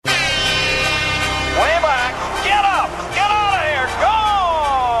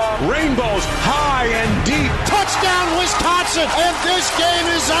hits it, and this game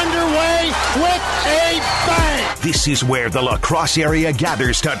is underway with a bang. This is where the La Crosse area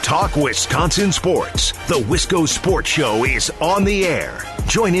gathers to talk Wisconsin sports. The Wisco Sports Show is on the air.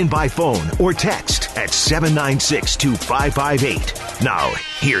 Join in by phone or text at 796-2558. Now,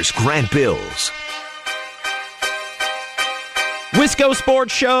 here's Grant Bills. Wisco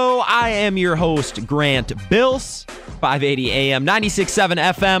Sports Show. I am your host, Grant Bills. 580 AM, 96.7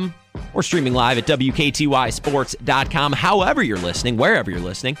 FM. Or streaming live at WKTYSports.com. However you're listening, wherever you're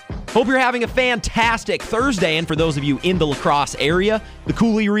listening. Hope you're having a fantastic Thursday. And for those of you in the La Crosse area, the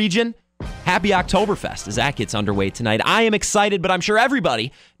Cooley region, happy Oktoberfest as that gets underway tonight. I am excited, but I'm sure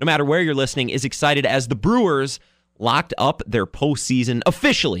everybody, no matter where you're listening, is excited as the Brewers locked up their postseason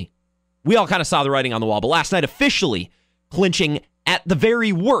officially. We all kind of saw the writing on the wall, but last night officially clinching at the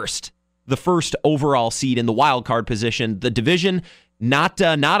very worst the first overall seed in the wild card position. The division not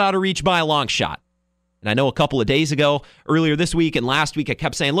out of reach by a long shot. And I know a couple of days ago, earlier this week and last week, I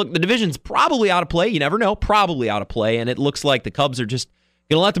kept saying, look, the division's probably out of play. You never know, probably out of play. And it looks like the Cubs are just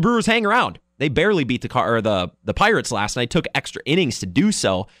going to let the Brewers hang around. They barely beat the Pirates last night, took extra innings to do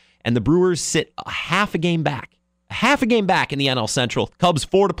so, and the Brewers sit a half a game back in the NL Central. Cubs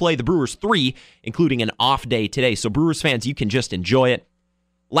 4 to play, the Brewers 3, including an off day today. So Brewers fans, you can just enjoy it.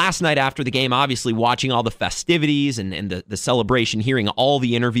 Last night after the game, obviously watching all the festivities and the celebration, hearing all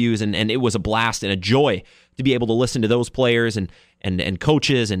the interviews, and it was a blast and a joy to be able to listen to those players and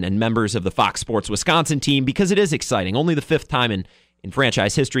coaches and members of the Fox Sports Wisconsin team, because it is exciting. Only the 5th time in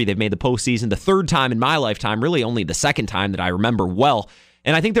franchise history they've made the postseason, the 3rd time in my lifetime, really only the 2nd time that I remember well.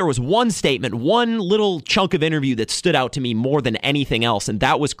 And I think there was one statement, one little chunk of interview that stood out to me more than anything else, and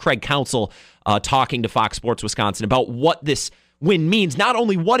that was Craig Counsell talking to Fox Sports Wisconsin about what this win means, not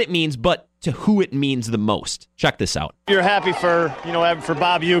only what it means, but to who it means the most. Check this out. You're happy for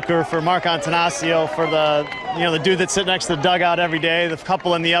Bob Uecker, for Mark Antanasio, for the dude that's sitting next to the dugout every day, the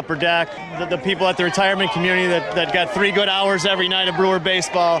couple in the upper deck, the people at the retirement community that got 3 good hours every night of Brewer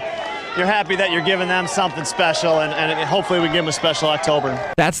baseball. You're happy that you're giving them something special, and hopefully we give them a special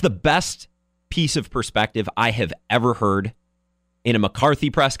October. That's the best piece of perspective I have ever heard in a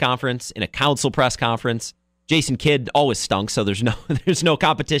McCarthy press conference, in a Counsell press conference. Jason Kidd always stunk, so there's no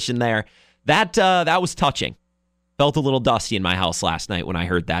competition there. That was touching. Felt a little dusty in my house last night when I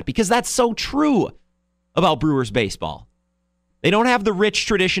heard that, because that's so true about Brewers baseball. They don't have the rich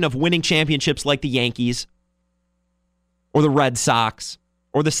tradition of winning championships like the Yankees or the Red Sox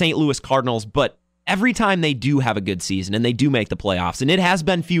or the St. Louis Cardinals, but every time they do have a good season and they do make the playoffs, and it has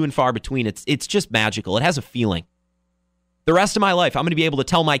been few and far between, it's just magical. It has a feeling. The rest of my life, I'm going to be able to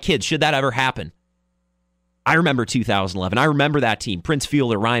tell my kids, should that ever happen, I remember 2011. I remember that team. Prince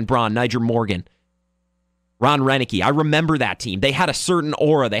Fielder, Ryan Braun, Nyjer Morgan, Ron Renicky. I remember that team. They had a certain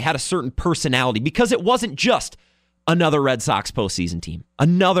aura. They had a certain personality, because it wasn't just another Red Sox postseason team,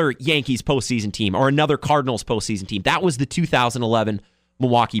 another Yankees postseason team, or another Cardinals postseason team. That was the 2011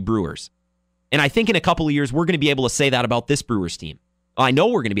 Milwaukee Brewers. And I think in a couple of years, we're going to be able to say that about this Brewers team. I know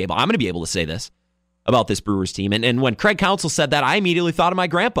I'm going to be able to say this about this Brewers team. And when Craig Counsell said that, I immediately thought of my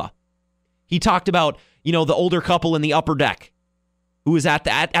grandpa. He talked about, the older couple in the upper deck who was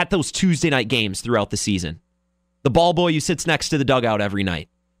at those Tuesday night games throughout the season. The ball boy who sits next to the dugout every night.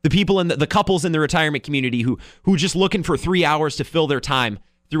 The people in the couples in the retirement community who just looking for 3 hours to fill their time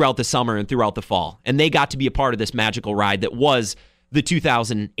throughout the summer and throughout the fall. And they got to be a part of this magical ride that was the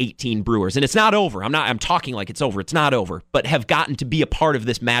 2018 Brewers. And it's not over. I'm talking like it's over. It's not over. But have gotten to be a part of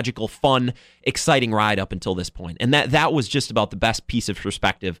this magical, fun, exciting ride up until this point. And that was just about the best piece of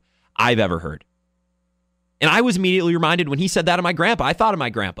perspective I've ever heard. And I was immediately reminded when he said that of my grandpa. I thought of my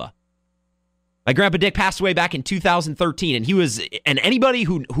grandpa. My grandpa Dick passed away back in 2013, and anybody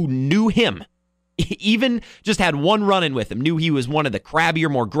who knew him, even just had one run-in with him, knew he was one of the crabbier,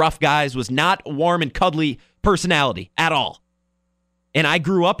 more gruff guys, was not a warm and cuddly personality at all. And I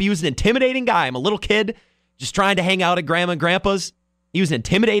grew up, he was an intimidating guy. I'm a little kid just trying to hang out at Grandma and Grandpa's. He was an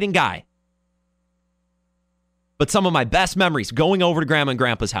intimidating guy. But some of my best memories going over to Grandma and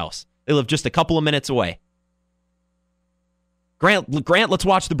Grandpa's house. They live just a couple of minutes away. Grant, let's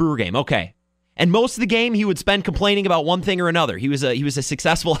watch the Brewer game. Okay. And most of the game, he would spend complaining about one thing or another. He was a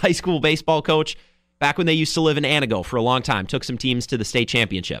successful high school baseball coach back when they used to live in Anago for a long time. Took some teams to the state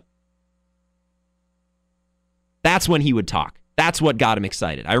championship. That's when he would talk. That's what got him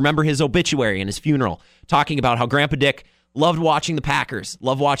excited. I remember his obituary and his funeral, talking about how Grandpa Dick loved watching the Packers,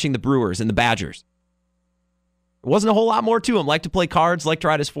 loved watching the Brewers and the Badgers. There wasn't a whole lot more to him. Liked to play cards, liked to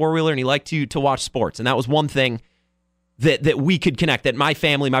ride his four-wheeler, and he liked to watch sports. And that was one thing that we could connect, that my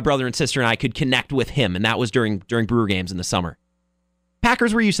family, my brother and sister and I could connect with him, and that was during Brewer games in the summer.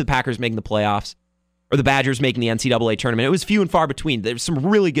 Packers were used to the Packers making the playoffs. or the Badgers making the NCAA tournament. It was few and far between. There's some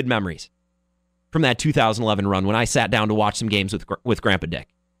really good memories from that 2011 run when I sat down to watch some games with Grandpa Dick.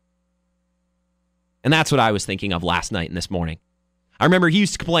 And that's what I was thinking of last night and this morning. I remember he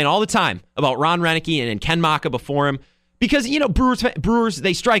used to complain all the time about Ron Renicky and Ken Maka before him because, Brewers,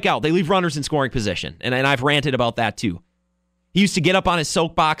 they strike out. They leave runners in scoring position. And I've ranted about that too. He used to get up on his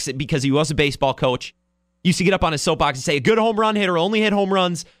soapbox because he was a baseball coach. He used to get up on his soapbox and say, a good home run hitter only hit home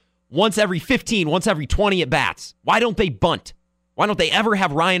runs once every 15, once every 20 at-bats. Why don't they bunt? Why don't they ever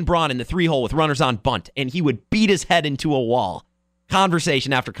have Ryan Braun in the 3-hole with runners on bunt? And he would beat his head into a wall.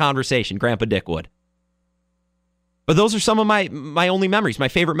 Conversation after conversation, Grandpa Dick would. But those are some of my only memories, my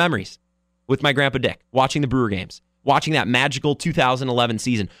favorite memories with my Grandpa Dick, watching the Brewer games, watching that magical 2011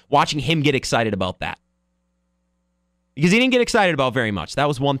 season, watching him get excited about that. Because he didn't get excited about very much. That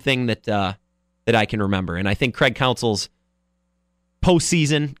was one thing that I can remember. And I think Craig Counsell's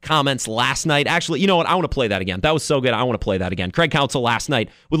postseason comments last night. Actually, you know what? I want to play that again. That was so good. I want to play that again. Craig Counsell last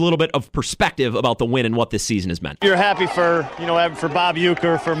night with a little bit of perspective about the win and what this season has meant. You're happy for Bob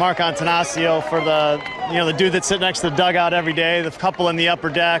Uecker, for Mark Antanasio, for the dude that sits next to the dugout every day, the couple in the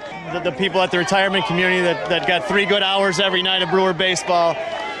upper deck, the people at the retirement community that got 3 good hours every night of Brewer baseball.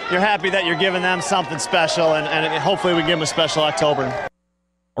 You're happy that you're giving them something special, and hopefully we give them a special October.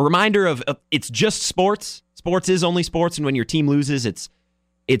 A reminder of it's just sports. Sports is only sports, and when your team loses,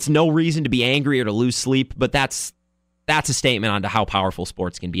 it's no reason to be angry or to lose sleep, but that's a statement onto how powerful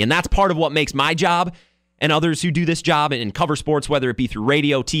sports can be. And that's part of what makes my job and others who do this job and cover sports, whether it be through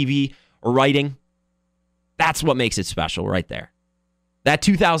radio, TV, or writing, that's what makes it special right there. That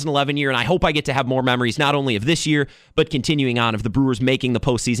 2011 year, and I hope I get to have more memories, not only of this year, but continuing on of the Brewers making the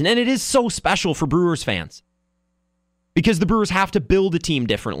postseason. And it is so special for Brewers fans because the Brewers have to build a team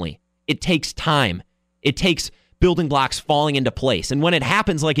differently. It takes time. It takes building blocks falling into place. And when it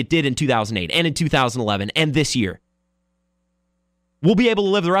happens like it did in 2008 and in 2011 and this year, we'll be able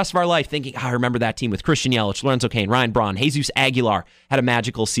to live the rest of our life thinking, I remember that team with Christian Yelich, Lorenzo Cain, Ryan Braun, Jesus Aguilar had a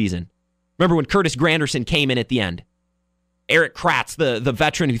magical season. Remember when Curtis Granderson came in at the end? Eric Kratz, the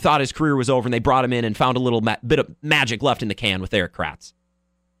veteran who thought his career was over, and they brought him in and found a little bit of magic left in the can with Eric Kratz.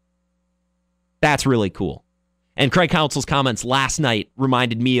 That's really cool. And Craig Counsell's comments last night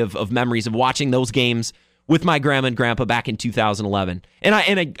reminded me of memories of watching those games with my grandma and grandpa back in 2011.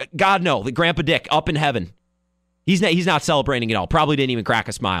 And God know that Grandpa Dick up in heaven, he's not celebrating at all. Probably didn't even crack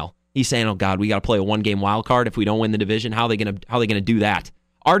a smile. He's saying, "Oh God, we got to play a 1-game wild card if we don't win the division. How are they gonna do that?"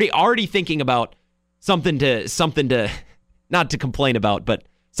 Already thinking about something to not to complain about, but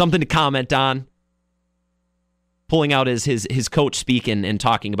something to comment on. Pulling out his coach speak and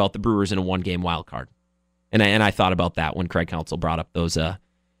talking about the Brewers in a 1-game wild card. And I thought about that when Craig Counsell brought up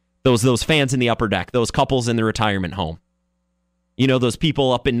those fans in the upper deck, those couples in the retirement home. You know, those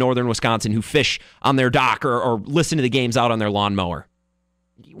people up in northern Wisconsin who fish on their dock or listen to the games out on their lawnmower.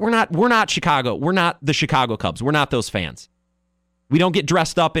 We're not Chicago. We're not the Chicago Cubs. We're not those fans. We don't get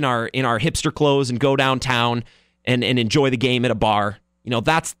dressed up in our hipster clothes and go downtown and enjoy the game at a bar. You know,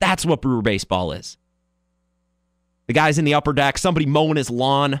 that's what Brewer baseball is. The guys in the upper deck, somebody mowing his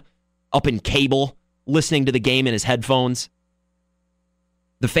lawn up in Cable, listening to the game in his headphones.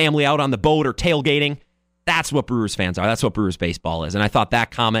 The family out on the boat or tailgating. That's what Brewers fans are. That's what Brewers baseball is. And I thought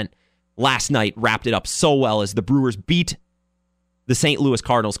that comment last night wrapped it up so well as the Brewers beat the St. Louis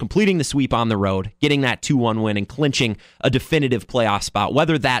Cardinals, completing the sweep on the road, getting that 2-1 win and clinching a definitive playoff spot.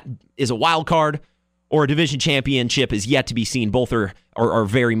 Whether that is a wild card or a division championship is yet to be seen. Both are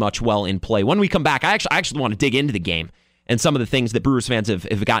very much well in play. When we come back, I actually want to dig into the game and some of the things that Brewers fans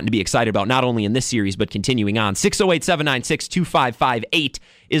have gotten to be excited about, not only in this series, but continuing on. 608-796-2558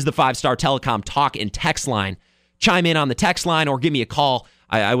 is the 5-Star Telecom talk and text line. Chime in on the text line or give me a call.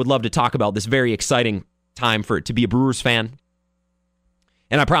 I would love to talk about this very exciting time for it to be a Brewers fan.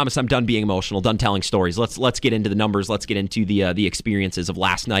 And I promise I'm done being emotional, done telling stories. Let's get into the numbers. Let's get into the experiences of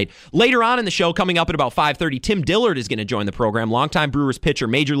last night. Later on in the show, coming up at about 5:30, Tim Dillard is going to join the program. Longtime Brewers pitcher,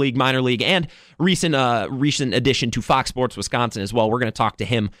 Major League, Minor League, and recent addition to Fox Sports Wisconsin as well. We're going to talk to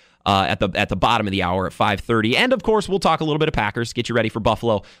him at the bottom of the hour at 5:30. And of course, we'll talk a little bit of Packers, get you ready for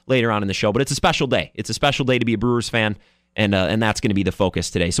Buffalo later on in the show. But it's a special day. It's a special day to be a Brewers fan. And that's going to be the focus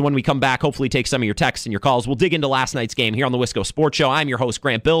today. So when we come back, hopefully take some of your texts and your calls. We'll dig into last night's game here on the Wisco Sports Show. I'm your host,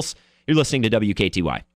 Grant Bills. You're listening to WKTY.